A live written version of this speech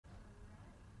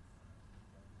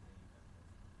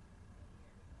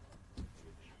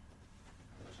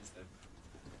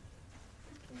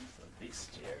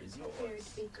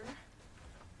speaker.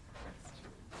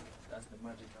 That's the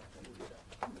magic of the leader.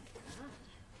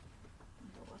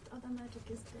 What other magic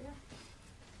is there?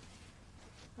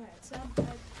 Alright, so I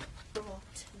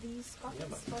brought these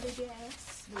copies for the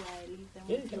guests. Do I leave them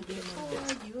with you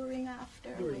before, during, after?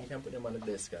 During, you can put them on the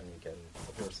desk and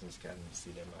persons can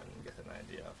see them and get an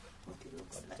idea of what it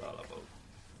looks what like. it's all about.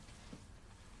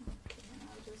 Okay, and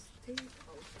I'll just take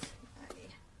out my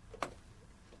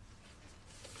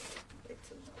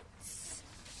little notes.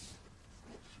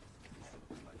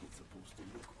 Like it's supposed to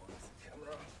look on the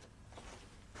camera.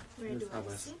 Where do I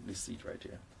Have sit? this seat right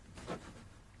here.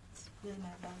 Will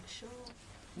my bag show?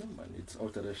 No man, it's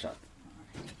out of the shot.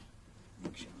 Alright.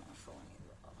 Make sure my phone is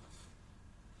off.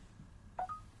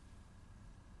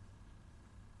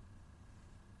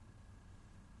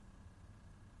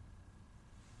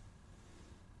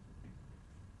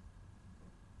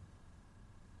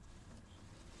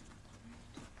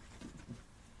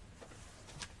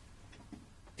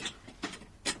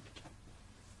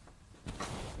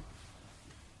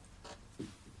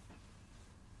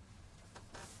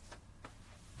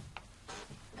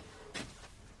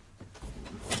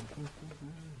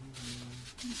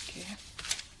 Okay.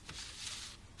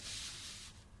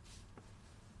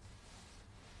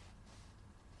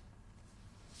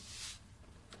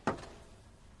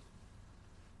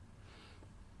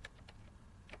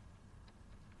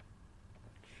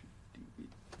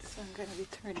 So I'm going to be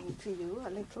turning to you a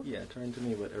little. Yeah, turn to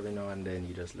me, but every now and then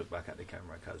you just look back at the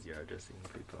camera because you're addressing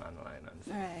people online and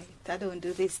stuff. Right. I don't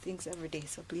do these things every day,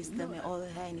 so please tell me all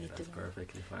that I need to That's know.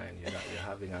 perfectly fine. You're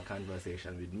having a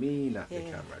conversation with me, not the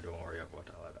Yeah. camera. Don't worry about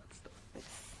all of that stuff. Yes.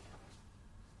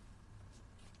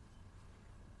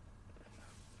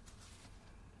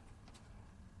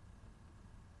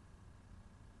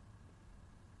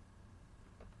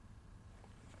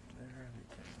 There we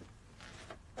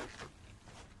can.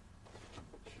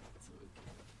 So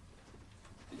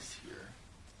this here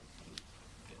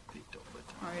get picked up by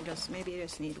time. Or just maybe you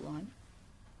just need one.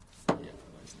 Yeah, I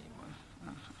just need one.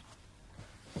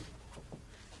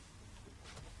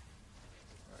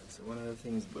 Alright, so one of the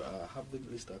things, I have the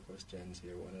list of questions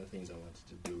here. One of the things I wanted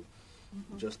to do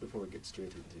just before we get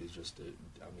straight into it is just to,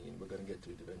 I mean, we're going to get to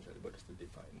it eventually, but just to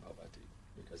define poverty.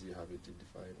 Because you have it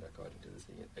defined according to the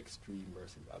thing, extreme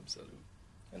versus absolute.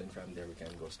 And then from there we can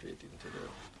go straight into the...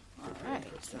 Alright,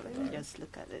 so let me just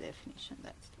look at the definition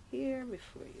that's here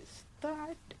before you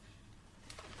start.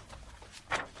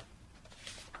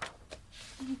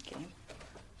 Okay.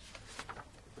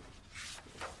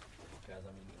 Because,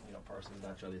 I mean, persons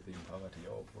naturally think poverty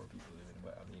or poor people living,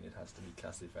 but I mean, it has to be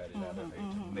classified in order for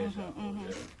you to measure out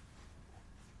there.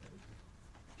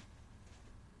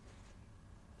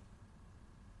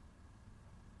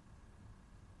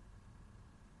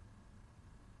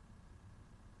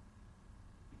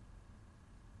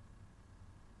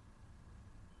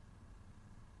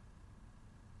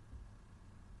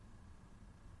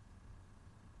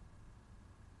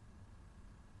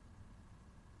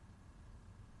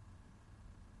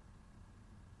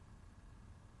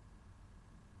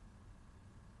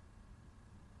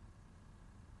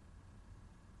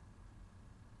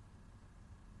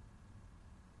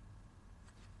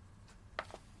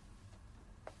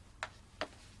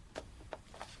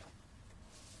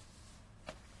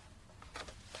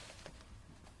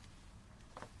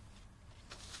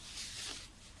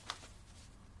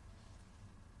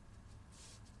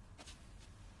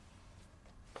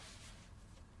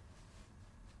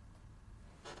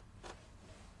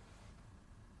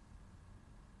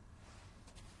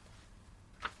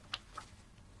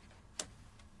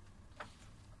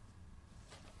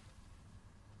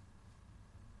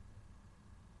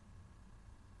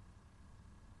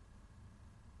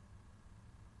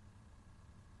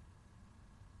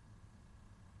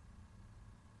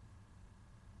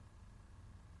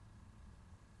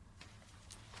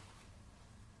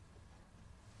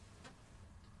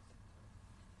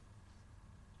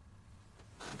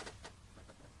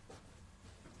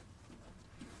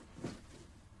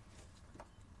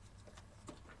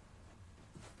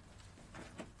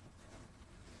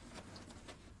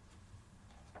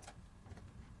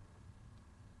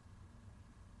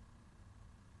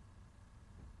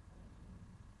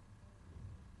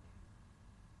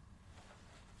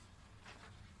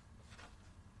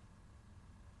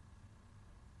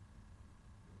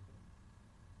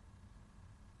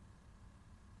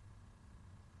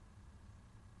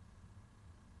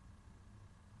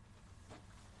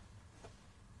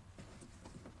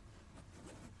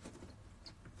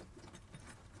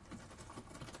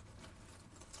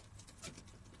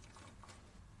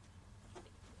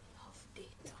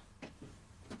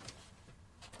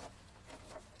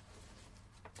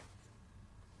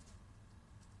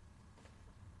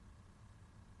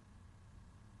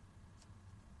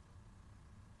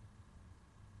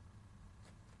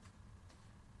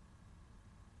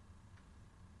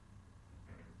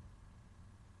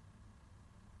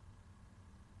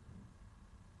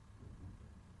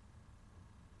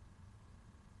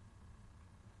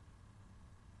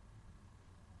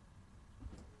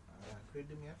 Could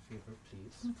you do me a favor,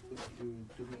 please? Could you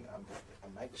do me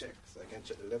a mic check so I can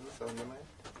check the level sound of mine?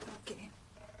 Okay.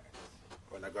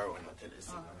 When I go around until it's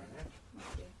All right?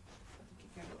 Okay. I think you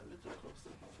can go a little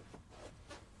closer.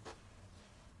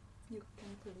 You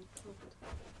can put it over.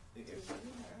 Yes, I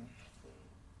can.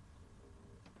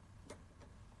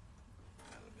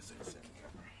 Let me see the same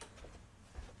camera.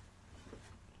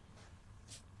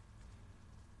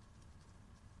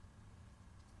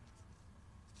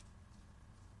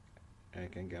 I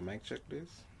can get a mic check,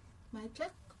 please. My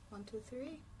check. 1, 2, 3. My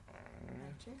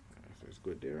check. So it's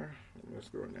good there. Let's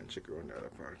go around and check around the other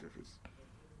part if it's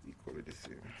equally the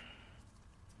same.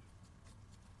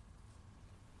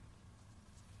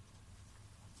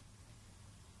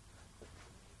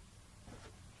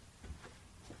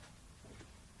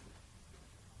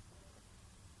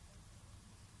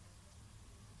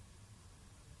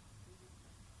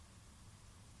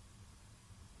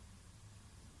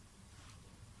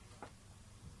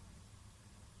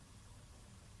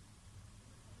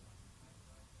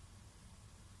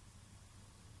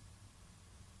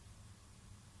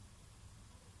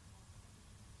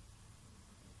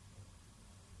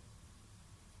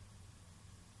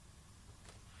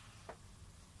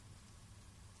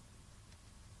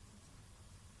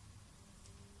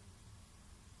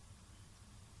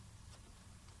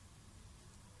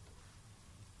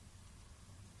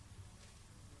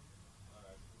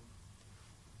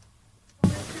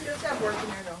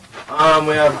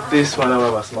 We have this one, and we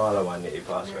have a smaller one that you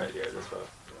pass right here as well.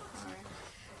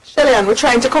 Shellyan, we're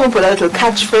trying to come up with a little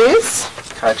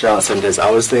catchphrase. Catch out sentence. I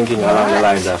was thinking along the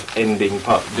lines of ending,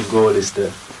 the goal is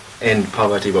to end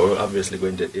poverty, but we're obviously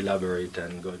going to elaborate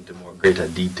and go into more greater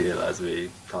detail as we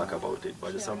talk about it.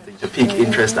 But it's something to pique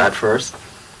interest at first.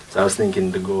 So I was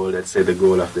thinking the goal, let's say the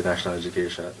goal of the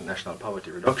National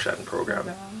Poverty Reduction Program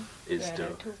is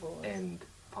to end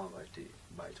poverty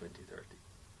by 2030.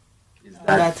 Is that,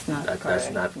 that's not correct. That's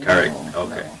not correct. No,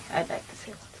 Okay. no. I'd like to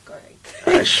say that's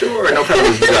correct. Sure, no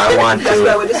problem.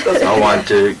 I want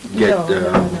to get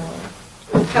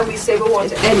Can we say we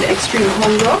want to end extreme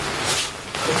hunger?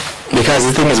 because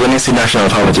the thing is, when you see National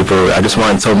Poverty Program, I just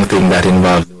want something that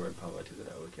involves the word poverty so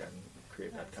that we can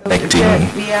create that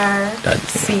connecting. We are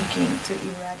seeking to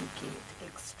eradicate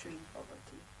extreme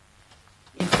poverty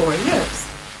in 4 years.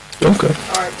 Okay.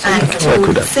 And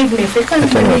to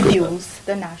significantly reduce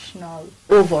the national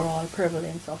overall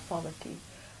prevalence of poverty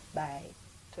by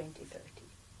 2030.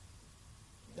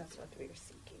 That's what we're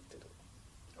seeking to do.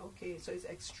 Okay, so it's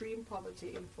extreme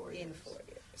poverty in 4 years. In 4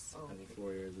 years. Oh. And in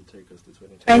 4 years, it take us to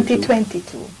 2022.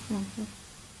 2022. Mm-hmm.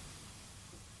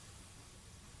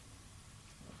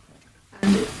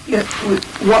 And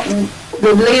what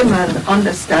the layman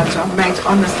understands or might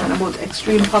understand about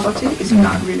extreme poverty is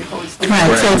not really how it's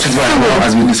defined. Right, so Which is why,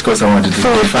 as we discussed, I wanted to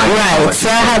define right, poverty so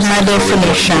I have my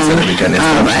definition. so that we can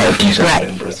establish Right, right.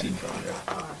 and proceed from there.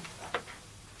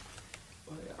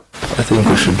 I think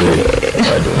we should be.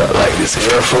 I do not like these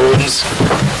earphones.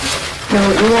 No,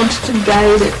 you want to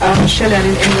guide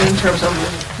Shellyan in terms of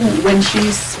when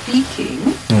she's speaking,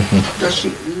 does she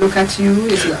look at you?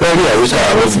 Is it Well, yeah,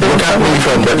 I was look at me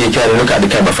from, but you can look at the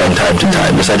camera from time to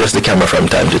time. Just adjust the camera from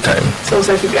time to time. so it's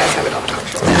like you guys have it on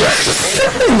control.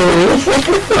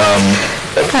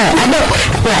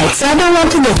 Right, so I don't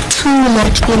want to get too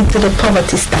much into the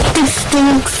poverty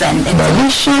statistics and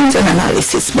definitions and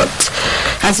analysis, but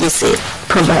as we say,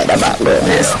 provide a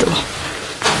background as to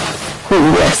who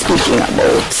we are speaking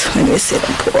about when we say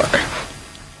the poor.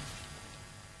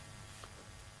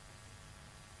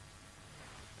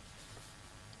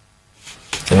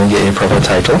 Can you get your proper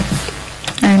title?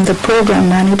 I'm the program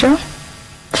manager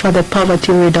for the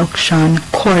Poverty Reduction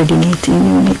Coordinating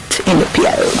Unit in the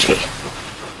PIOJ.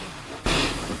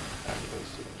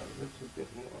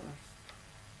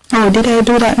 Oh, did I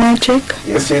do that magic?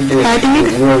 Yes, you did. I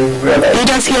did? You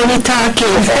just hear me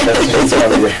talking.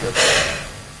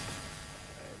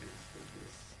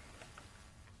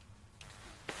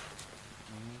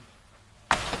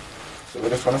 So we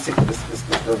just want to see this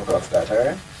doesn't got start,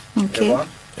 alright? Okay.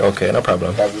 Okay, no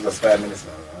problem. Because it's just 5 minutes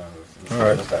now. All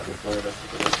right.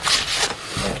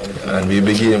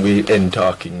 And we end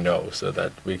talking now so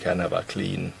that we can have a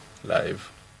clean live.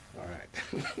 Alright.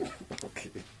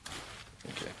 Okay.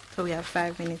 Okay. So we have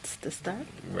 5 minutes to start.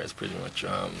 That's pretty much,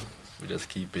 we just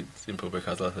keep it simple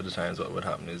because a lot of the times what would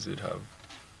happen is we'd have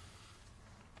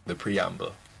the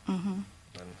preamble. And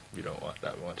we don't want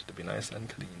that. We want it to be nice and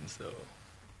clean, so...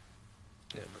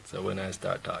 Yeah, but so when I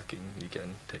start talking, you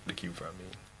can take the cue from me,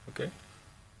 okay?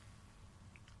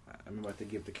 I'm about to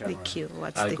give the camera. The cue,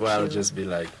 what's the cue? I'll just be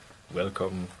like,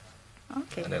 welcome,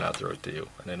 Okay. and then I'll throw it to you,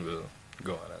 and then we'll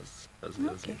go on as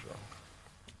Okay. usual.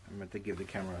 I'm going to give the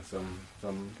camera some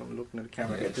looking at the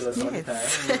camera. Yes. Get jealous all the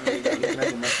Yes. time. Looking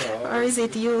at myself. Or is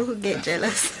it you who get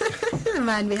jealous? The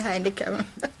man behind the camera.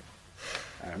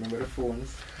 I remember the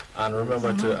phones. And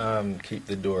remember to keep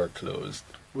the door closed.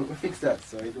 We can fix that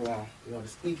so it won't, the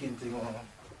speaking thing won't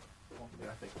be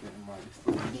affecting my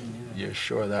listening. You're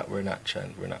sure that we're not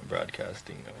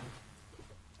broadcasting now?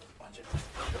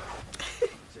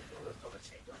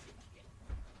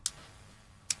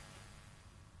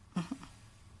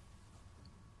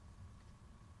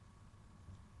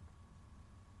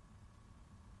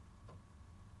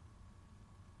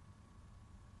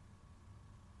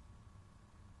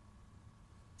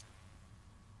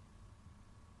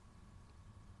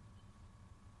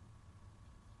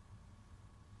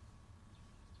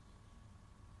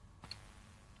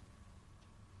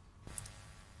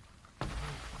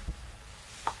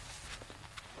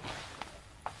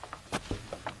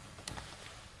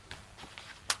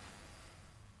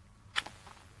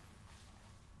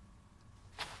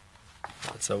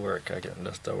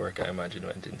 That's the work I imagine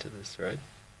went into this, right?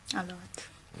 A lot.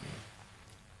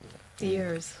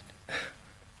 Years.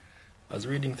 I was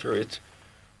reading through it.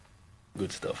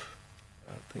 Good stuff.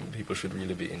 I think people should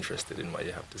really be interested in what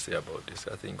you have to say about this.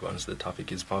 I think once the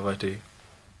topic is poverty,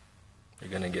 you're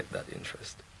going to get that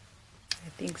interest. I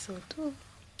think so too.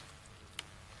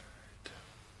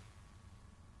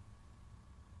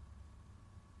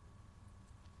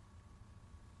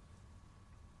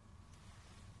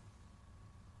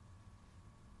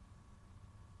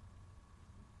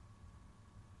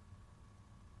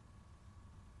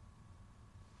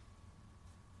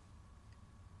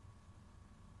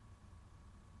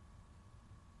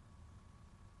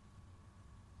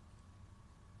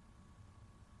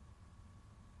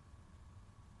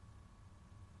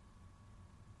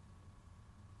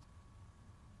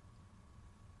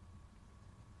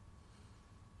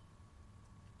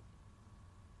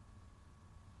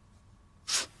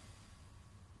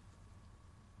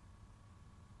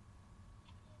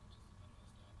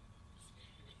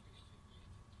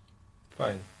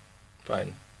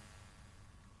 Fine.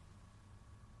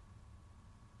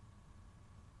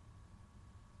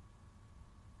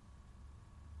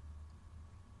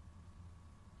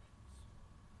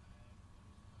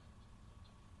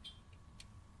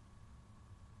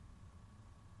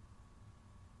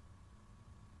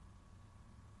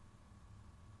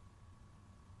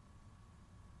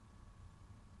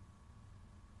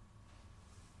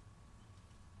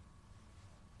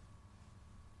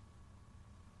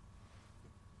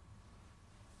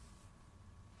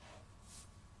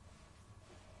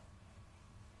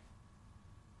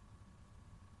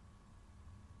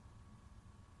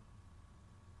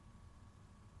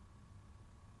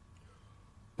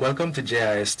 Welcome to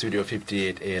JIS Studio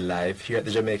 58A Live here at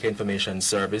the Jamaica Information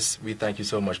Service. We thank you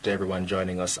so much to everyone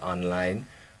joining us online.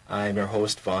 I'm your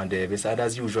host, Vaughn Davis, and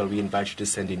as usual, we invite you to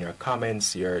send in your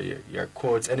comments, your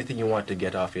quotes, anything you want to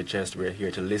get off your chest. We're here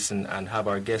to listen and have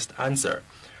our guest answer.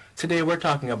 Today, we're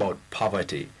talking about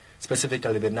poverty,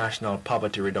 specifically the National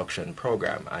Poverty Reduction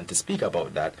Program. And to speak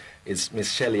about that is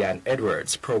Ms. Shelly Ann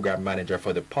Edwards, Program Manager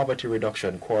for the Poverty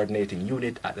Reduction Coordinating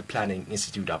Unit at the Planning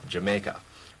Institute of Jamaica.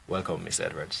 Welcome, Ms.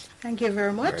 Edwards. Thank you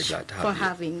very much Very glad to have for you.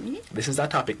 having me. This is a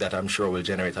topic that I'm sure will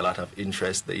generate a lot of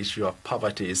interest. The issue of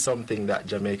poverty is something that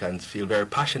Jamaicans feel very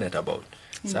passionate about.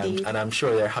 Indeed. And I'm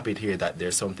sure they're happy to hear that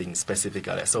there's something specific,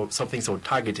 something so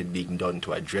targeted being done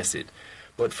to address it.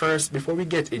 But first, before we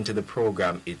get into the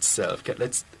program itself,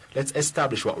 let's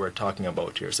establish what we're talking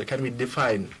about here. So can we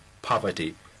define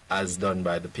poverty as done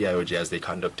by the PIOG as they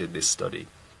conducted this study?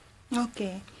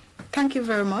 Okay. Thank you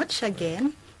very much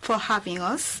again for having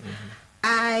us.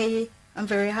 I am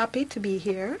very happy to be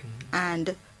here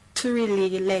and to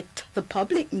really let the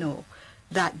public know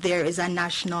that there is a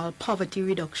national poverty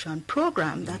reduction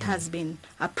program that has been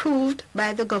approved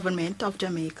by the government of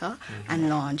Jamaica and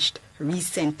launched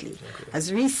recently,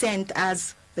 as recent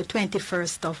as the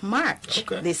 21st of March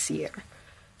this year.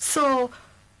 So,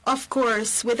 of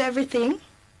course, with everything,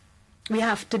 we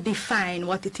have to define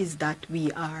what it is that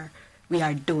we are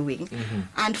doing.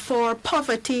 And for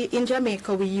poverty in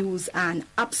Jamaica, we use an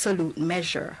absolute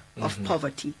measure of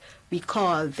poverty. We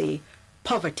call the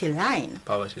poverty line.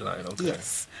 Poverty line, okay.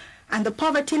 Yes. And the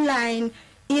poverty line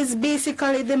is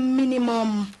basically the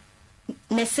minimum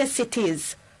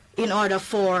necessities in order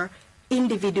for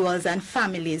individuals and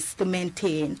families to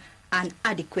maintain an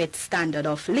adequate standard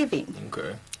of living.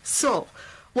 Okay. So,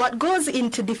 what goes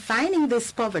into defining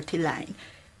this poverty line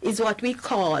is what we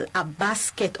call a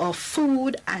basket of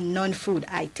food and non-food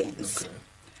items. Okay.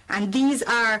 And these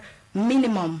are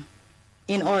minimum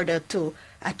in order to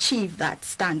achieve that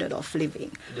standard of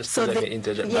living. Just so to let me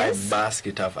interject, by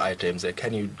basket of items,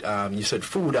 can you, you said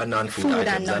food and non-food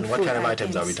items, and what kind of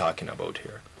items are we talking about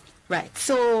here? Right,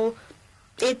 so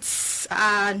it's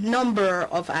a number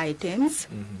of items.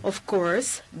 Of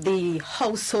course, the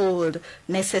household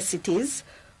necessities.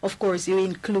 Of course, you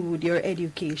include your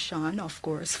education, of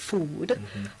course, food,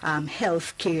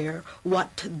 health care,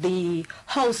 what the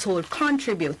household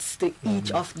contributes to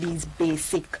each of these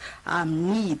basic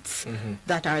needs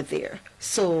that are there.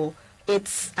 So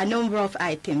it's a number of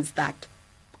items that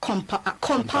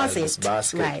composite,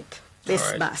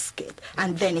 this basket,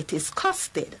 and then it is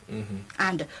costed.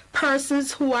 And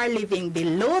persons who are living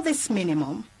below this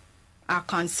minimum are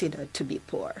considered to be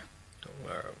poor.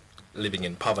 Living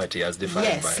in poverty as defined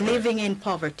by... Yes, living in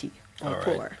poverty or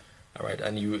poor. All right,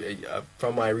 and you,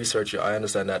 from my research, I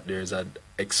understand that there's an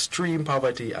extreme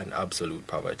poverty and absolute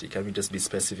poverty. Can we just be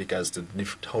specific as to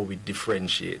how we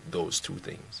differentiate those two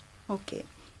things? Okay.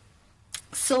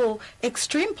 So,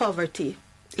 extreme poverty,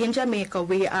 in Jamaica,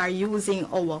 we are using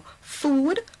our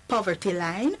food poverty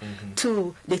line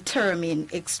to determine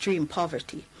extreme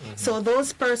poverty. So,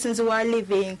 those persons who are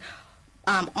living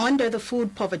under the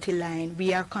food poverty line,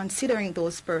 we are considering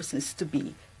those persons to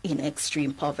be in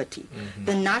extreme poverty.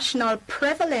 The national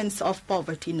prevalence of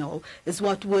poverty now is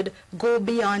what would go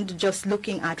beyond just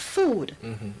looking at food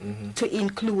to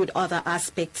include other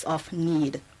aspects of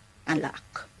need and lack.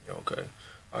 Okay.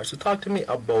 All right, so talk to me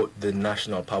about the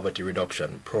National Poverty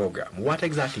Reduction Program. What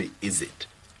exactly is it?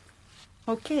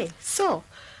 Okay, so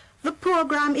the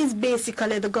program is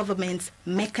basically the government's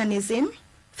mechanism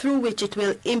through which it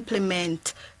will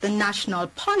implement the national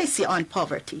policy on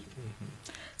poverty.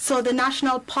 So the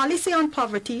national policy on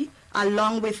poverty,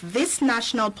 along with this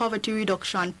National Poverty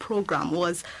Reduction Program,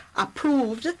 was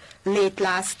approved late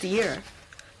last year.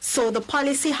 So the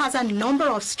policy has a number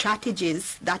of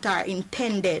strategies that are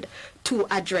intended to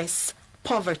address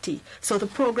poverty. So the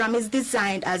program is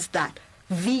designed as that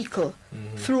vehicle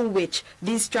through which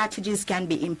these strategies can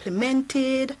be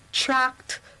implemented,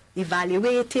 tracked,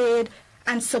 evaluated,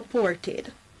 and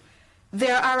supported.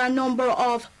 There are a number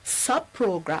of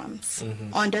sub-programs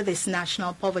under this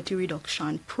National Poverty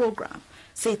Reduction Program.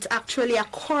 So it's actually a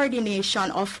coordination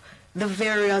of the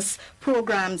various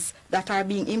programs that are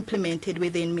being implemented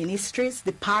within ministries,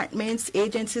 departments,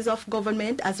 agencies of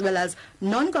government, as well as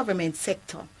non-government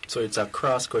sector. So it's a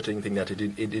cross-cutting thing that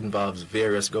it involves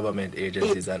various government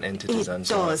agencies and entities and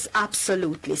so on. It does,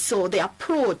 absolutely. So the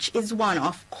approach is one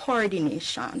of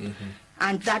coordination.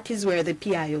 And that is where the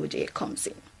PIOJ comes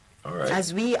in. All right.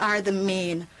 As we are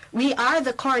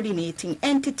the coordinating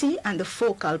entity and the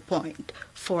focal point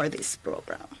for this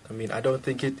program. I mean, I don't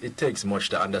think it takes much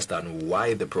to understand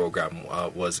why the program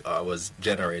was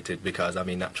generated, because, I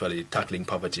mean, actually tackling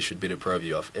poverty should be the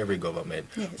purview of every government.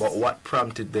 Yes. But what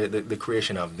prompted the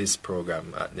creation of this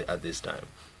program at this time?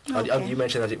 Okay. You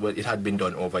mentioned that it had been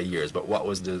done over years, but what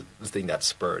was the thing that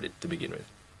spurred it to begin with?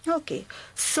 Okay,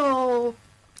 so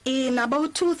in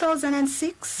about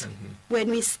 2006,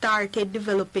 when we started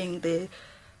developing the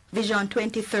Vision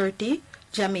 2030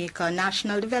 Jamaica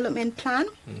National Development Plan,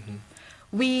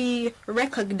 we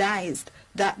recognized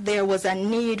that there was a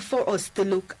need for us to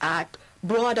look at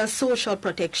broader social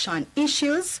protection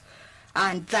issues,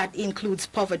 and that includes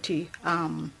poverty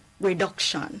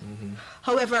reduction.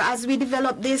 However, as we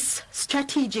developed this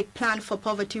strategic plan for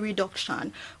poverty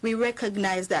reduction, we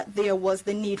recognized that there was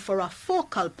the need for a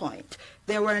focal point.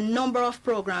 There were a number of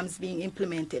programs being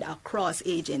implemented across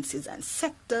agencies and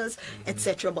sectors,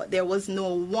 etc., but there was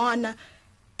no one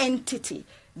entity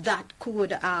that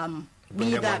could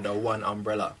be that under one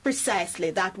umbrella.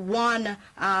 Precisely, that one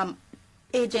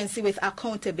agency with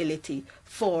accountability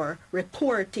for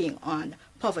reporting on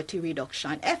poverty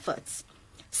reduction efforts.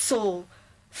 So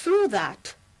through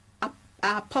that,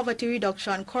 a poverty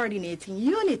reduction coordinating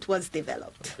unit was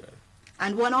developed. Okay.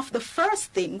 And one of the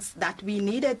first things that we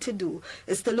needed to do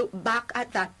is to look back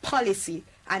at that policy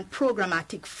and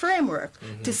programmatic framework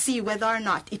to see whether or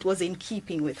not it was in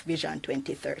keeping with Vision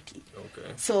 2030.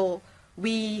 Okay. So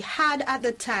we had at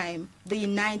the time the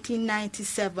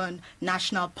 1997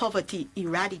 National Poverty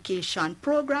Eradication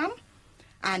Program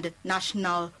and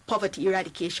National Poverty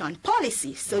Eradication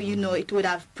Policy. So, you know, it would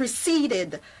have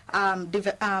preceded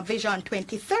Vision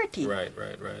 2030. Right.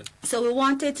 So we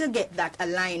wanted to get that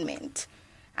alignment.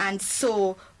 And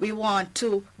so we want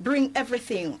to bring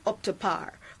everything up to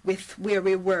par with where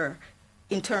we were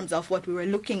in terms of what we were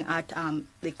looking at,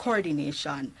 the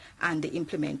coordination and the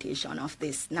implementation of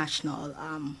this national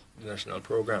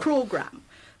program.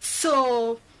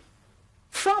 So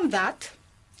from that,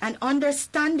 and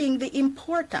understanding the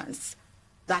importance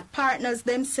that partners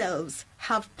themselves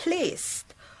have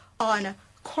placed on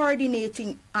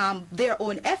coordinating their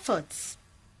own efforts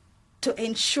to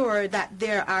ensure that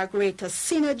there are greater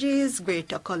synergies,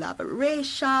 greater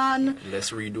collaboration,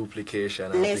 less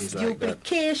reduplication, and less things like that.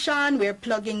 duplication, we're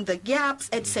plugging the gaps,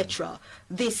 etc.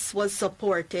 This was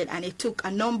supported, and it took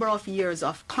a number of years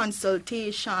of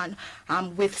consultation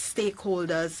with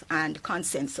stakeholders and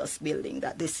consensus building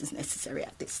that this is necessary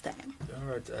at this time.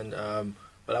 All right, and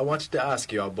well, I wanted to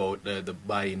ask you about the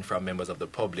buy-in from members of the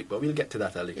public, but we'll get to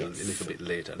that a little bit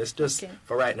later. Let's just,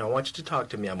 for right now, I want you to talk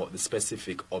to me about the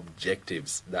specific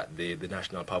objectives that the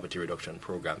National Poverty Reduction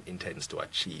Program intends to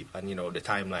achieve, and, you know, the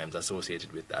timelines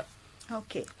associated with that.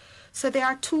 Okay. So there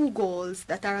are two goals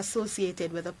that are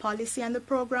associated with the policy and the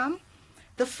program.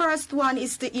 The first one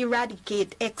is to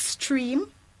eradicate extreme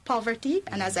poverty,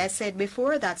 and as I said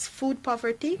before, that's food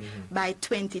poverty by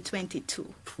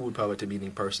 2022. Food poverty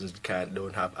meaning persons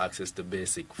don't have access to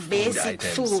basic food Basic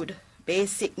items. food,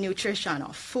 basic nutrition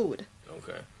of food.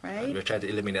 Okay. Right? And we're trying to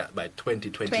eliminate that by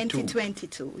 2022.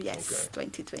 2022, yes, Okay.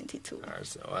 2022. All right,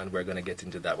 so, and we're going to get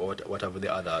into that. What are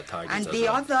the other targets? And as the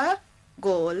well? other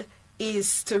goal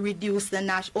is to reduce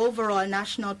the overall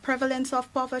national prevalence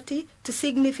of poverty to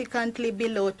significantly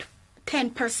below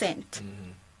 10%.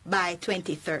 By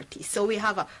 2030. So we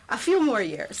have a few more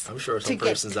years. I'm sure some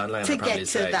persons online to are probably get to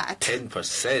saying that.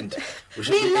 10%. We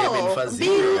should be aiming for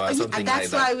zero or something like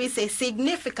that's that. why we say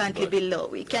significantly below.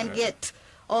 We can get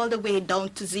all the way down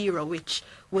to zero, which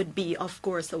would be, of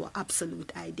course, our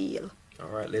absolute ideal. All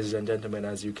right, ladies and gentlemen,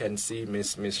 as you can see,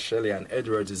 Miss Shelley-Ann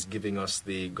Edwards is giving us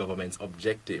the government's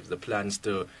objectives, the plans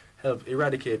to help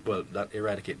eradicate, well, not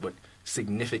eradicate, but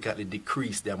significantly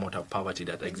decrease the amount of poverty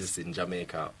that exists in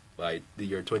Jamaica by the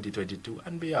year 2022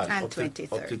 and beyond, And up to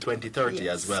 2030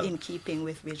 yes, as well. in keeping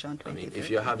with Vision 2030. I mean,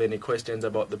 if you have any questions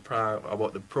about the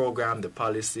program, the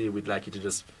policy, we'd like you to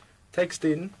just text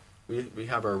in. We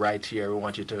have her right here. We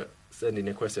want you to send in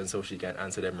your questions so she can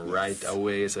answer them right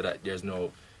away, so that there's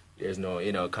no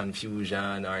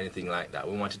confusion or anything like that.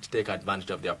 We want you to take advantage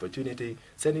of the opportunity.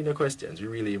 Send in your questions. We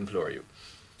really implore you.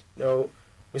 Now,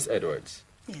 Miss Edwards.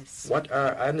 Yes.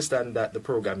 I understand that the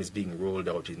program is being rolled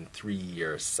out in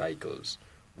 3-year cycles.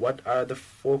 What are the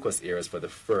focus areas for the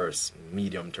first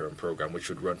medium-term program, which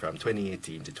should run from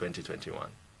 2018 to 2021?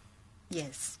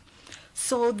 Yes.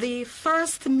 So the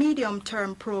first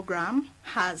medium-term program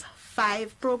has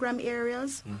 5 program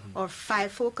areas or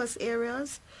 5 focus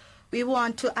areas. We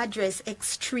want to address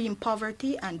extreme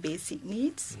poverty and basic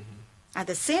needs. At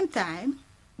the same time,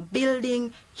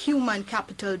 building human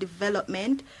capital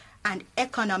development and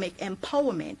economic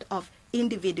empowerment of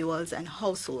individuals and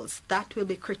households. That will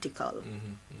be critical.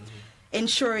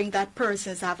 Ensuring that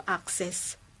persons have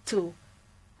access to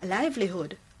a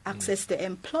livelihood, access to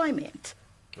employment,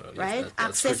 right? That's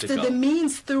access critical. to the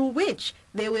means through which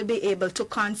they will be able to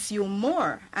consume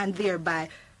more, and thereby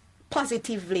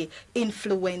positively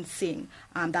influencing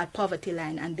that poverty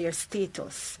line and their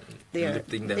status. They're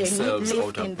lifting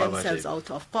themselves out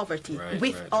of poverty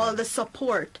with all the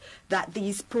support that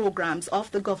these programs of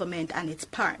the government and its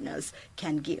partners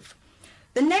can give.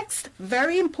 The next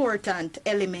very important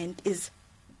element is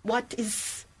what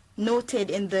is noted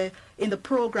in the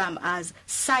program as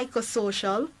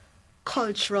psychosocial,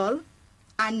 cultural,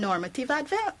 and normative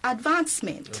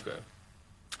advancement. Okay.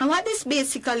 And what this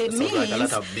basically means, like a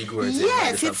lot of big words.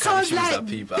 Yes, it sounds like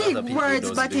big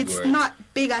words, but it's words. not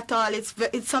big at all.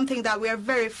 It's something that we are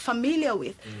very familiar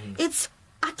with. It's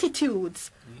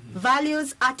attitudes,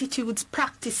 values, attitudes,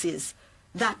 practices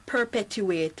that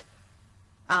perpetuate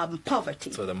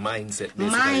poverty. So the mindset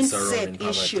basically surrounding poverty,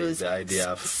 issues, the idea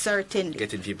of certainly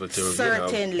getting people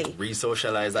to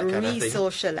re-socialize, that kind of thing.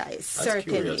 Re-socialize,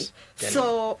 certainly.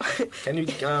 Can you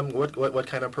what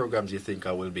kind of programs do you think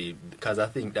will be? Because I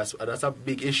think that's a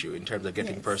big issue in terms of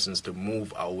getting persons to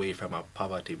move away from a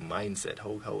poverty mindset.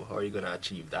 How are you going to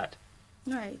achieve that?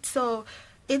 Right. So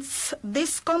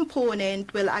this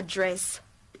component will address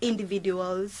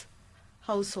individuals,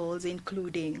 households,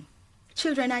 including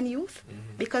children and youth,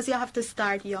 because you have to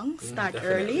start young, start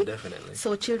early. Definitely.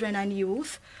 So children and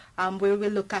youth, where we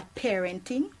look at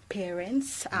parenting,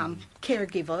 parents,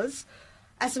 caregivers,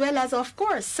 as well as, of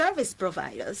course, service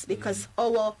providers, because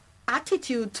our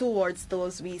attitude towards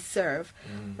those we serve,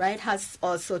 right, has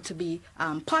also to be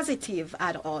positive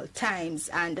at all times,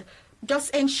 and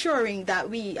just ensuring that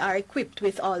we are equipped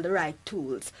with all the right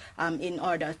tools in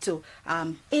order to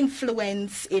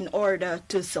influence, in order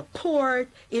to support,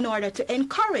 in order to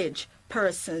encourage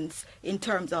persons in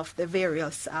terms of the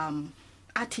various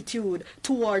attitude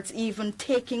towards even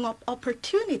taking up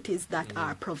opportunities that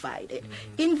are provided.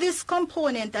 In this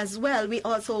component as well, we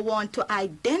also want to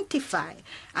identify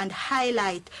and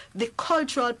highlight the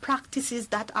cultural practices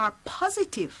that are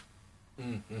positive.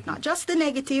 Not just the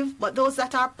negative, but those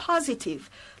that are positive.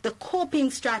 The coping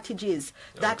strategies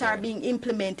that are being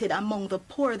implemented among the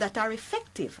poor that are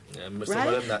effective. Yeah,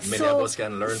 right? Of that many of us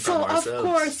can learn from ourselves. So, of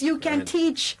course, you can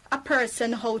teach a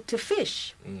person how to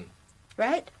fish.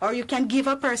 Right? Or you can give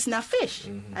a person a fish,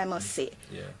 I must say.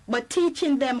 Yeah. But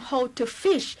teaching them how to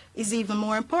fish is even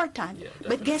more important. Yeah,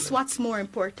 but guess what's more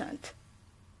important?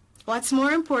 What's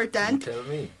more important Tell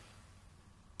me.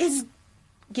 is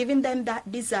giving them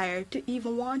that desire to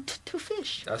even want to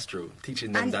fish. That's true.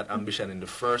 Teaching them that ambition in the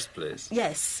first place.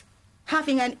 Yes.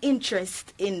 Having an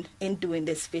interest in doing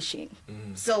this fishing.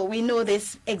 So we know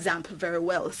this example very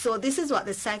well. So this is what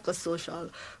the psychosocial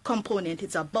component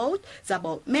is about. It's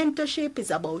about mentorship,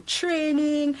 it's about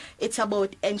training, it's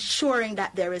about ensuring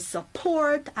that there is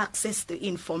support, access to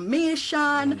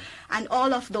information, and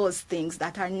all of those things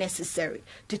that are necessary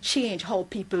to change how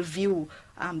people view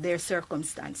their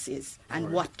circumstances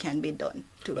and what can be done.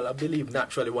 Well, I believe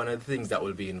naturally one of the things that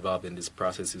will be involved in this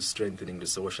process is strengthening the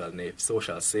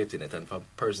social safety net. And for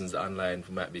persons online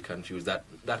who might be confused, that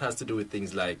has to do with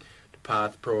things like the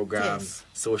PATH program,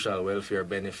 social welfare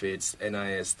benefits,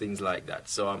 NIS, things like that.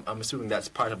 So I'm assuming that's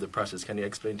part of the process. Can you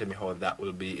explain to me how that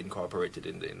will be incorporated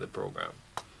in the program?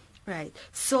 Right.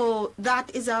 So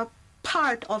that is a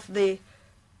part of the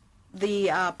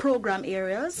program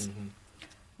areas.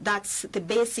 That's the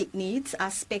basic needs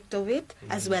aspect of it,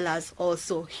 as well as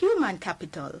also human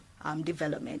capital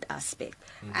development aspect.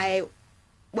 I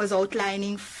was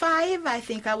outlining 5. I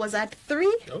think I was at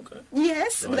 3. Okay.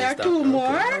 Yes, there are 2 more.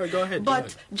 All right, go ahead.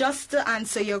 But just to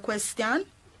answer your question,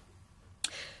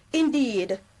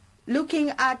 indeed,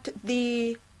 looking at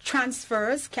the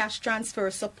transfers, cash transfer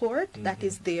support that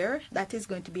is there, that is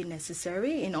going to be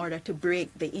necessary in order to break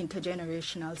the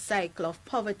intergenerational cycle of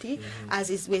poverty,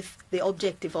 as is with the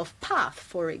objective of PATH,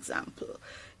 for example.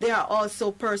 There are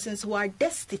also persons who are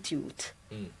destitute,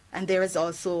 and there is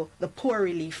also the poor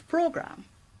relief program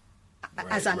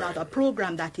as another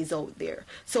program that is out there.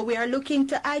 So we are looking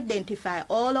to identify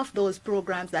all of those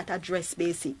programs that address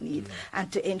basic needs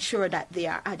and to ensure that they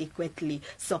are adequately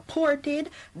supported,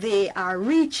 they are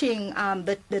reaching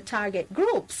the target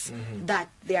groups that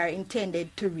they are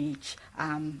intended to reach,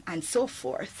 and so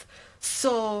forth.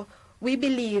 So we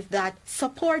believe that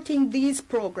supporting these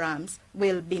programs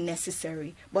will be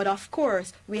necessary. But of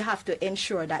course, we have to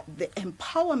ensure that the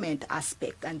empowerment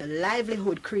aspect and the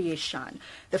livelihood creation,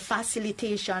 the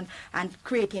facilitation and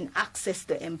creating access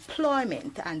to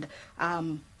employment and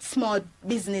small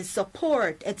business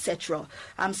support, etc.,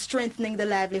 strengthening the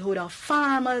livelihood of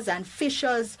farmers and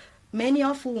fishers, many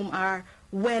of whom are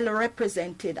well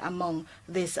represented among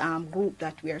this group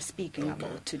that we are speaking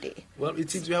about today. Well, it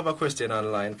seems we have a question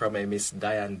online from a Miss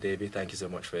Diane Davy. Thank you so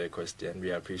much for your question.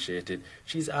 We appreciate it.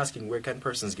 She's asking, where can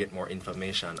persons get more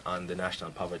information on the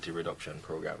National Poverty Reduction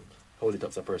Program? Hold it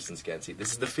up so persons can see.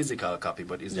 This is the physical copy,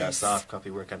 but is there a soft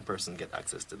copy? Where can persons get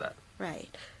access to that?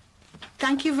 Right.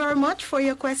 Thank you very much for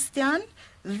your question.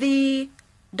 The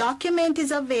document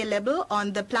is available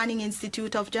on the Planning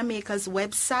Institute of Jamaica's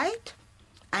website,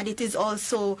 and it is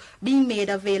also being made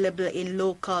available in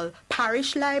local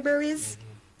parish libraries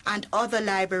and other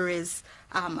libraries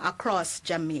across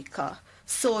Jamaica.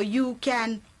 So you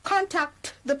can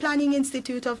contact the Planning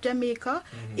Institute of Jamaica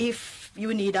if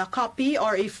you need a copy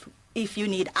or if you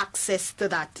need access to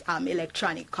that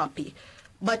electronic copy.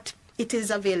 But it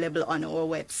is available on our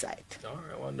website. All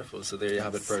right, wonderful. So there you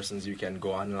have it, persons. You can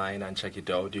go online and check it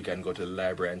out. You can go to the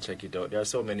library and check it out. There are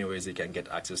so many ways you can get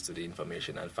access to the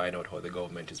information and find out how the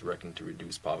government is working to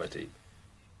reduce poverty.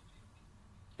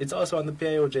 It's also on the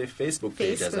PIOJ Facebook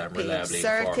page, as I'm reliably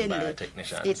informed by our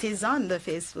technicians. It is on the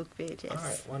Facebook page, yes. All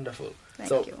right, wonderful.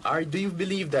 Thank you. Do you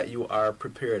believe that you are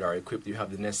prepared or equipped, you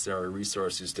have the necessary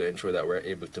resources to ensure that we're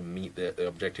able to meet the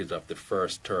objectives of the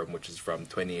first term, which is from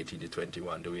 2018 to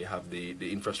 21? Do we have the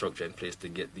infrastructure in place to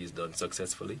get these done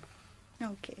successfully?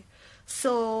 Okay.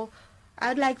 So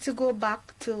I'd like to go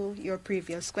back to your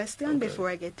previous question before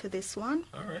I get to this one.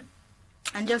 All right.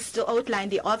 And just to outline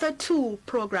the other 2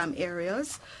 program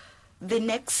areas, the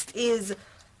next is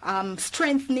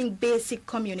strengthening basic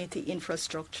community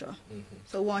infrastructure.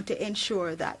 So we want to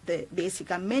ensure that the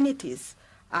basic amenities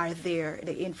are there,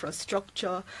 the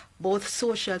infrastructure, both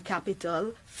social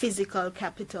capital, physical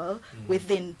capital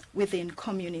within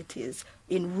communities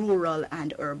in rural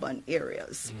and urban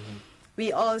areas.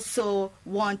 We also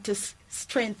want to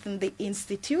strengthen the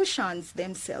institutions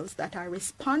themselves that are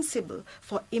responsible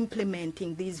for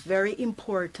implementing these very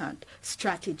important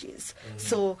strategies.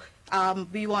 So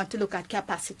we want to look at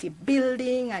capacity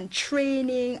building and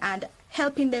training and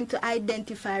helping them to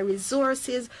identify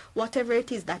resources, whatever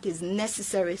it is that is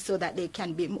necessary so that they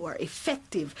can be more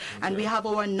effective. And we have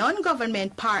our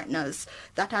non-government partners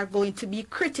that are going to be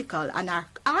critical and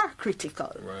are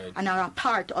critical and are a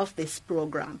part of this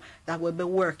program that will be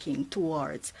working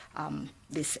towards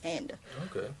this end.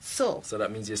 Okay. So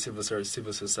that means your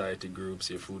civil society groups,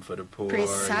 your Food for the Poor,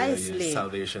 precisely, your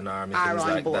Salvation Army, are things on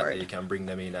like board. that you can bring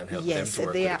them in and help yes, them to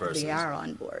work with the persons. they are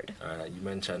on board. You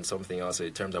mentioned something also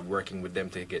in terms of working with them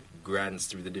to get grants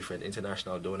through the different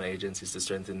international donor agencies to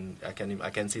strengthen. I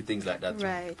can see things like that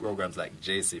through programs like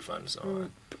JCF and so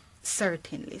on.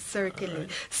 Certainly. Right.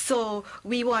 So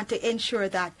we want to ensure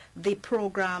that the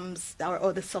programs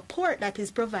or the support that is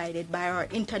provided by our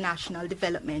international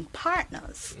development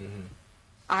partners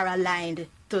are aligned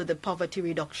to the poverty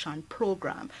reduction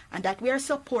program, and that we are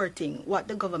supporting what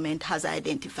the government has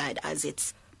identified as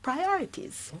its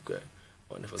priorities. Okay.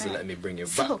 Wonderful. So let me bring you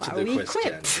back So to are the we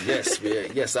question.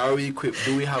 equipped? Yes. Are we equipped?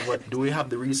 Do we have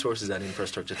the resources and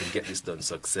infrastructure to get this done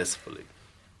successfully?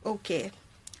 Okay.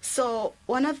 So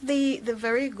one of the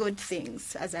very good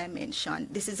things, as I mentioned,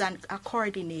 this is a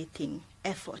coordinating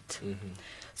effort.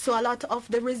 So a lot of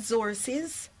the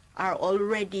resources are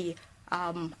already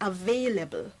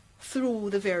available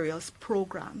through the various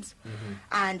programs.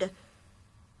 And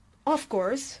of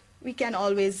course, we can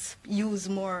always use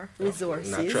more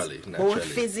resources, naturally. both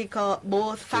physical,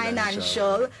 both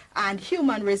financial and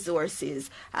human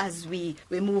resources as we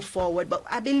move forward. But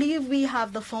I believe we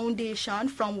have the foundation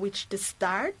from which to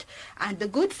start. And the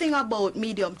good thing about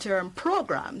medium-term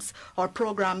programs or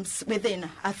programs within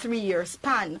a 3-year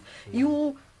span,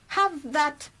 you have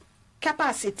that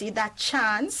capacity, that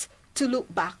chance to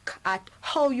look back at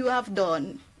how you have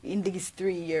done in these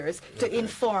 3 years to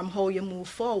inform how you move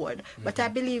forward. But I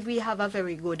believe we have a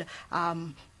very good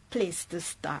place to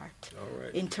start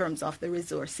in terms of the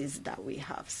resources that we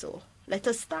have. So let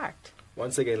us start.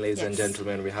 Once again, ladies and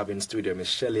gentlemen, we have in studio Ms.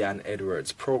 Shelly-Ann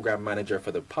Edwards, Program Manager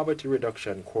for the Poverty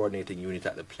Reduction Coordinating Unit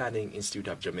at the Planning Institute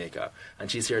of Jamaica. And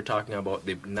she's here talking about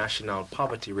the National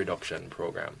Poverty Reduction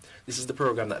Program. This is the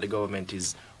program that the government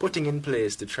is putting in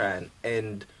place to try and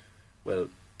end, to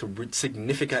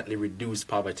significantly reduce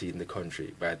poverty in the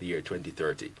country by the year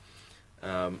 2030.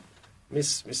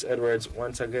 Miss Edwards,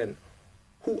 once again,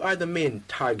 who are the main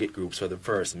target groups for the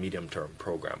first medium-term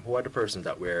program? Who are the persons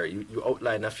that you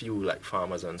outline a few like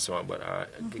farmers and so on, but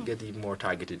get even more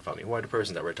targeted for me. Who are the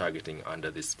persons that we're targeting under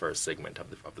this first segment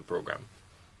of the program?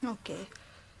 Okay.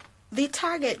 The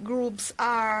target groups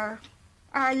are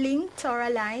linked or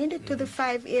aligned to the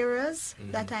 5 areas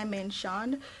that I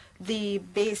mentioned. The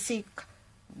basic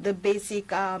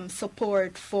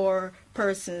support for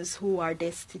persons who are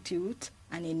destitute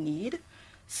and in need.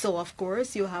 So, of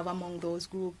course, you have among those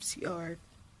groups your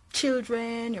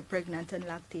children, your pregnant and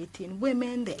lactating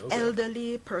women, the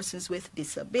elderly, persons with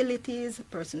disabilities,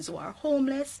 persons who are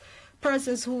homeless,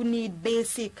 persons who need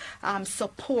basic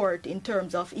support in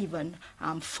terms of even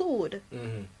food,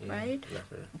 right?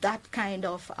 Definitely. That kind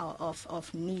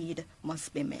of need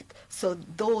must be met. So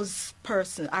those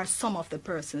persons are some of the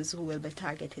persons who will be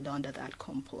targeted under that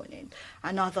component.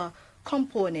 Another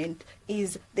component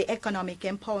is the economic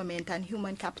empowerment and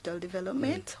human capital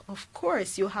development. Of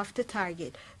course, you have to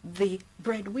target the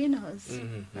breadwinners,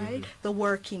 right? The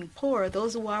working poor,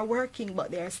 those who are working but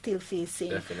they are still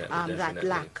facing that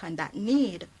lack and that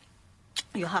need.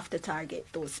 You have to target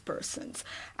those persons.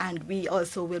 And we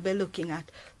also will be looking at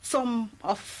some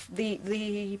of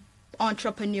the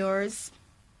entrepreneurs,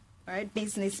 right?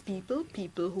 Business people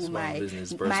who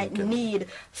might need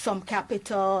some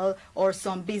capital or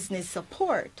some business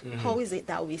support. How is it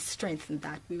that we strengthen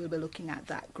that? We will be looking at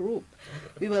that group.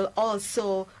 We will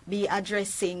also be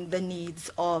addressing the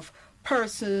needs of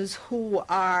persons who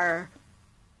are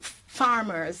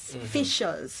farmers,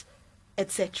 fishers,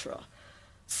 etc.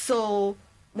 So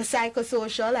the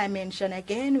psychosocial, I mentioned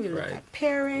again, we look at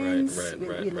parents,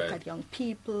 we look at young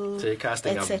people, so you're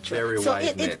casting a very so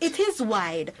wide net. It is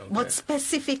wide, but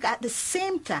specific at the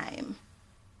same time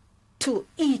to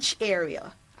each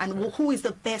area and who is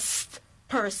the best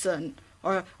person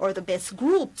or the best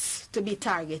groups to be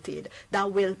targeted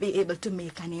that will be able to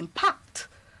make an impact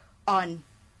on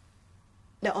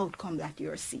the outcome that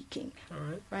you're seeking,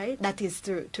 right? That is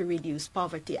to reduce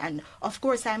poverty. And of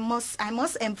course, I must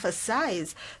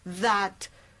emphasize that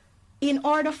in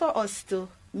order for us to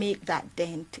make that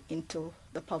dent into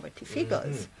the poverty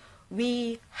figures,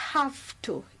 we have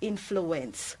to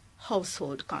influence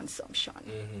household consumption.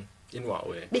 Mm-hmm. In what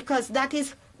way? Because that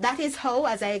is how,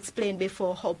 as I explained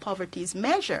before, how poverty is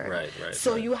measured. Right.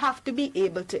 So you have to be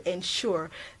able to ensure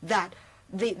that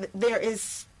there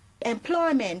is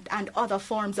employment and other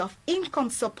forms of income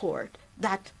support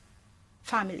that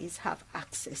families have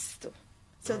access to.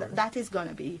 So that is going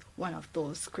to be one of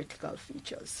those critical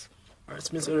features. All right,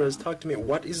 so Ms. Edwards, talk to me.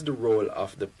 What is the role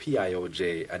of the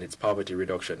PIOJ and its Poverty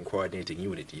Reduction Coordinating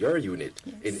Unit, your unit,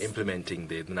 in implementing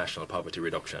the National Poverty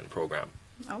Reduction Program?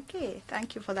 Okay,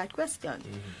 thank you for that question.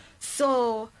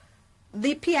 So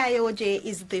the PIOJ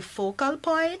is the focal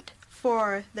point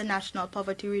for the National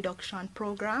Poverty Reduction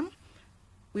Program.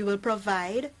 We will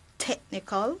provide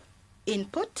technical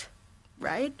input,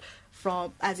 right?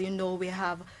 From, as you know, we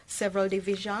have several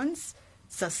divisions: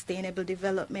 sustainable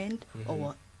development,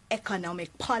 our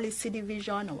economic policy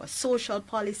division, our social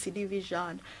policy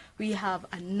division. We have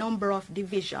a number of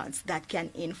divisions that can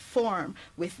inform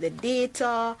with the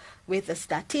data, with the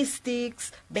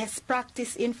statistics, best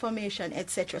practice information,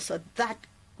 etc. So that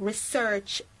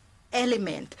research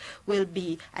element will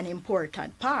be an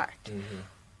important part.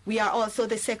 We are also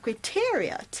the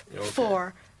secretariat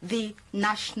for the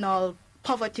National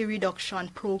Poverty Reduction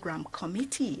Program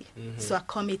Committee. So a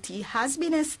committee has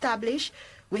been established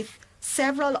with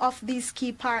several of these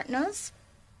key partners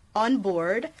on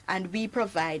board, and we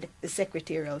provide the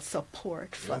secretarial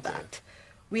support for that.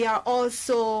 We are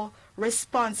also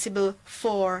responsible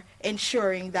for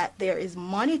ensuring that there is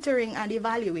monitoring and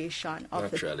evaluation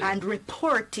of and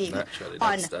reporting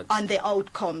on the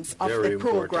outcomes of the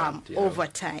program over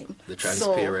time. The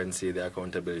transparency, the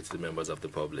accountability to the members of the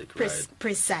public, right?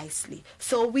 Precisely.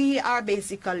 So we are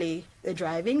basically the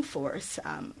driving force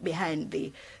behind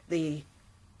the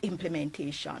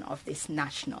implementation of this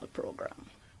national program.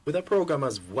 With a program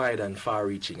as wide and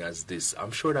far-reaching as this,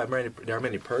 I'm sure that there are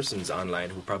many persons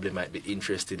online who probably might be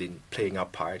interested in playing a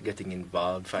part, getting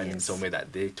involved, finding some way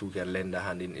that they too can lend a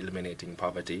hand in eliminating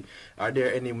poverty. Are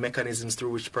there any mechanisms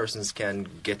through which persons can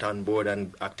get on board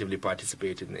and actively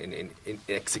participate in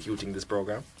executing this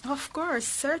program? Of course,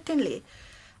 certainly.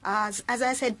 As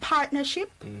I said,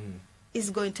 partnership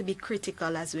is going to be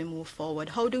critical as we move forward.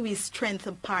 How do we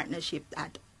strengthen partnership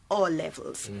at all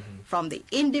levels, from the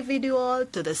individual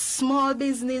to the small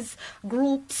business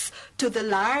groups to the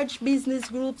large business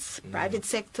groups, private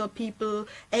sector people,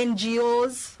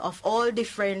 NGOs of all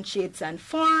different shapes and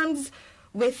forms,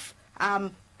 with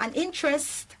an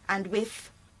interest and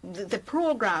with the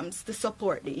programs to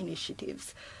support the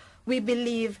initiatives. We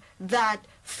believe that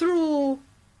through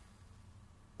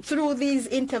these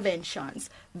interventions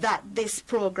that this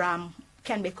program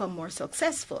can become more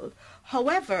successful.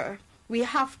 However, we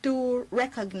have to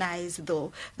recognize,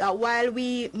 though, that while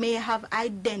we may have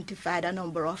identified a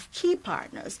number of key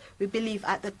partners, we believe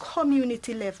at the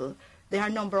community level there are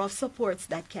a number of supports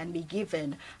that can be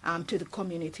given to the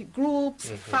community groups,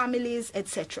 families,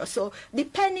 etc. So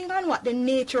depending on what the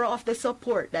nature of the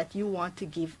support that you want to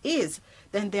give is,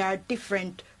 then there are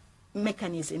different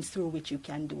mechanisms through which you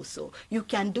can do so. You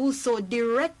can do so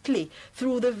directly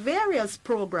through the various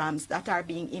programs that are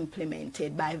being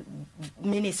implemented by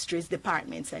ministries,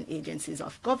 departments, and agencies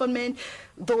of government,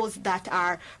 those that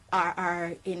are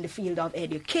in the field of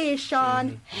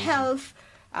education, health,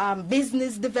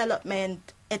 business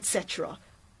development, etc.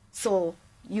 So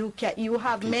you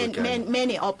have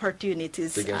many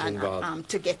opportunities to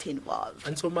get involved.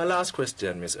 And so my last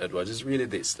question, Ms. Edwards, is really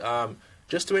this.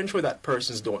 Just to ensure that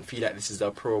persons don't feel like this is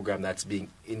a program that's being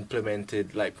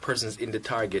implemented, like persons in the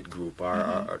target group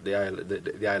or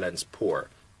the island's poor,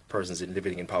 persons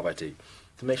living in poverty,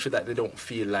 to make sure that they don't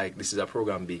feel like this is a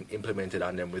program being implemented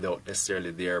on them without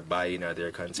necessarily their buy-in or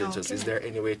their consensus. Is there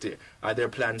any way are there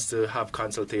plans to have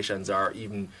consultations or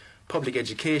even public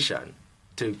education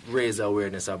to raise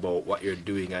awareness about what you're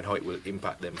doing and how it will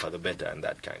impact them for the better and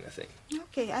that kind of thing?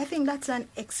 Okay, I think that's an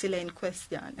excellent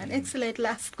question, an excellent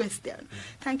last question.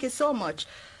 Thank you so much.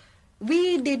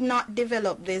 We did not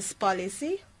develop this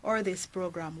policy or this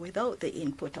program without the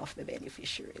input of the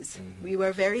beneficiaries. We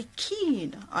were very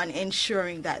keen on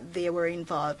ensuring that they were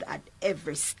involved at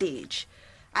every stage.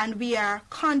 And we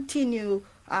continue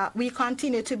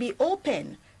to be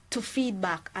open to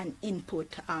feedback and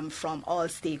input from all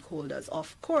stakeholders.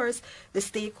 Of course, the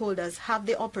stakeholders have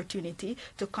the opportunity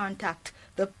to contact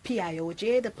the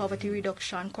PIOJ, the Poverty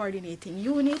Reduction Coordinating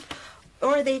Unit,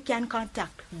 or they can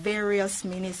contact various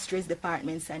ministries,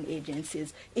 departments, and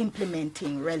agencies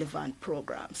implementing relevant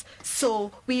programs.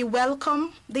 So we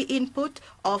welcome the input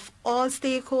of all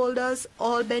stakeholders,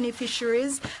 all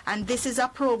beneficiaries, and this is a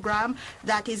program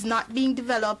that is not being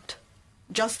developed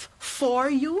just for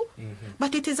you,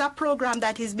 but it is a program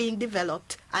that is being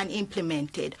developed and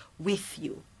implemented with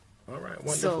you. All right,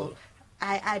 wonderful. So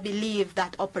I believe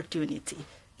that opportunity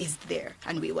is there,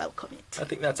 and we welcome it. I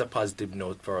think that's a positive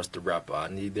note for us to wrap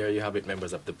on. There you have it,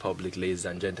 members of the public, ladies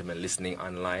and gentlemen listening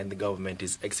online. The government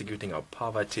is executing a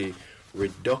poverty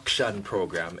reduction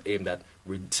program aimed at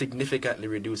significantly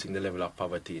reducing the level of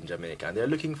poverty in Jamaica. And they're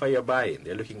looking for your buy-in.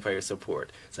 They're looking for your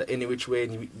support. So any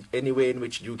way in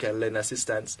which you can lend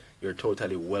assistance, you're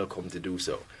totally welcome to do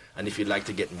so. And if you'd like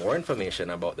to get more information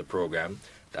about the program,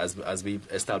 as we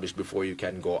established before, you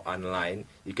can go online.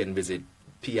 You can visit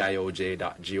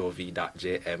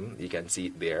pioj.gov.jm. You can see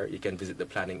it there. You can visit the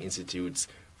Planning Institute's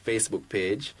Facebook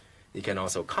page. You can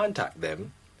also contact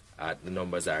them. The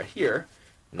numbers are here,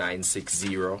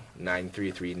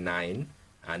 960-9339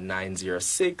 and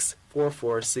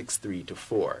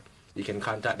 906-4463-4. You can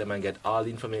contact them and get all the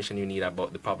information you need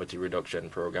about the poverty reduction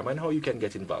program and how you can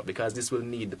get involved, because this will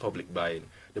need the public buy-in,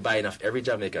 the buy-in of every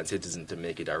Jamaican citizen to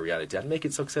make it a reality and make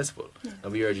it successful. Yeah.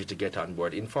 And we urge you to get on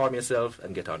board. Inform yourself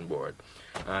and get on board.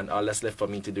 And all that's left for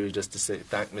me to do is just to say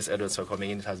thank Ms. Edwards for coming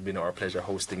in. It has been our pleasure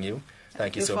hosting you.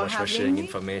 Thank you so much for sharing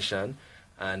information.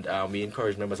 And we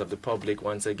encourage members of the public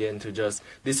once again to this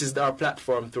is our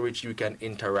platform through which you can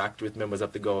interact with members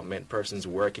of the government, persons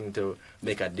working to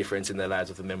make a difference in the lives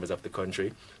of the members of the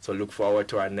country. So look forward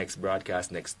to our next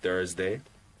broadcast next Thursday.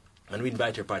 And we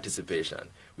invite your participation.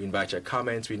 We invite your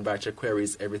comments, we invite your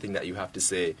queries, everything that you have to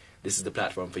say. This is the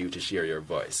platform for you to share your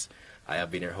voice. I have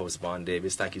been your host, Vaughn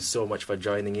Davis. Thank you so much for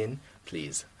joining in.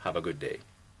 Please have a good day.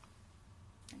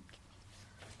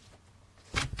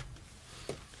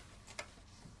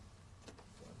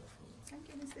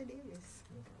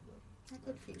 I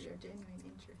could feel your genuine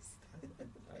interest.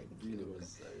 I really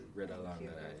was. I read along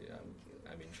and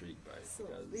I'm intrigued by it. So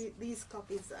these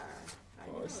copies are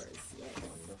yours. Yes.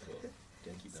 Wonderful.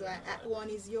 So one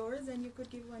is yours, and you could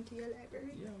give one to your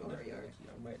library. Yeah,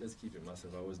 I might just keep it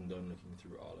myself. I wasn't done looking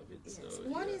through all of it. Yes. So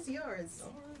one is yours,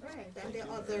 right? And the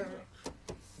other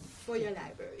for your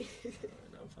library.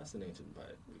 I'm fascinated by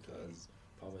it because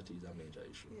poverty is a major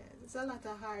issue. Yeah, there's a lot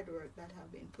of hard work that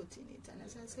have been put in it, and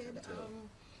as I said,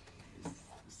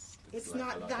 it's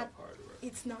not that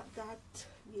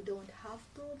we don't have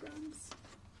programs,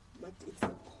 but it's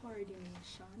the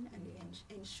coordination and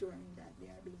ensuring that they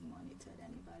are being monitored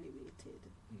and evaluated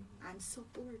and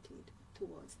supported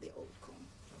towards the outcome.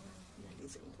 That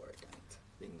is important. I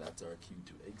think that's our cue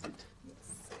to exit.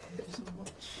 Yes. Thank you so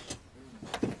much.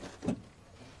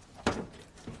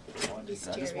 This I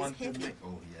chair just is wanted heavy. to make,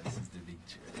 this is the big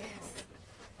chair. Yes.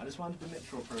 I just wanted to make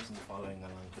sure persons following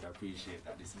along could appreciate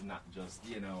that this is not just,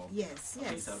 a yes.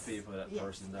 piece of paper that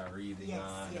persons are reading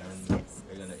on and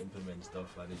they're going to implement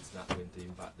stuff and it's not going to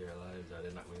impact their lives or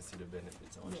they're not going to see the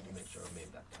benefits. I want you to make sure I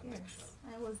made that connection.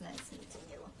 Yes. It was nice meeting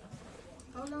you.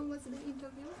 How long was the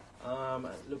interview?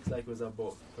 It looks like it was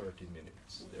about 30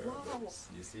 minutes. Wow.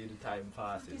 You see the time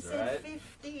passes, you right? Said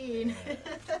 15. Yeah.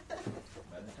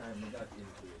 By the time we got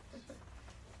into it.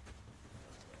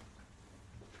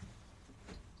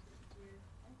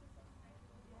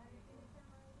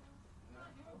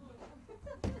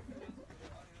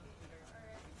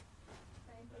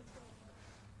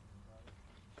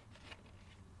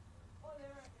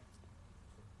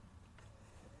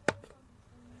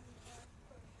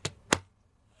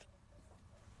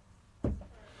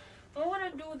 I want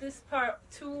to do this part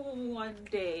too one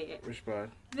day. Which part?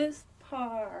 This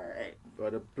part.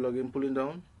 Got the plug-in pulling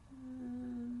down?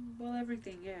 Well,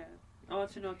 everything, yeah. I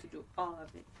want to know how to do all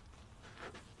of it.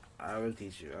 I will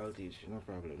teach you. I'll teach you. No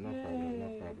problem. No problem.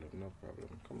 No problem. No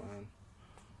problem. Come on.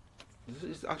 This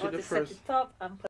is actually the first. Set it up and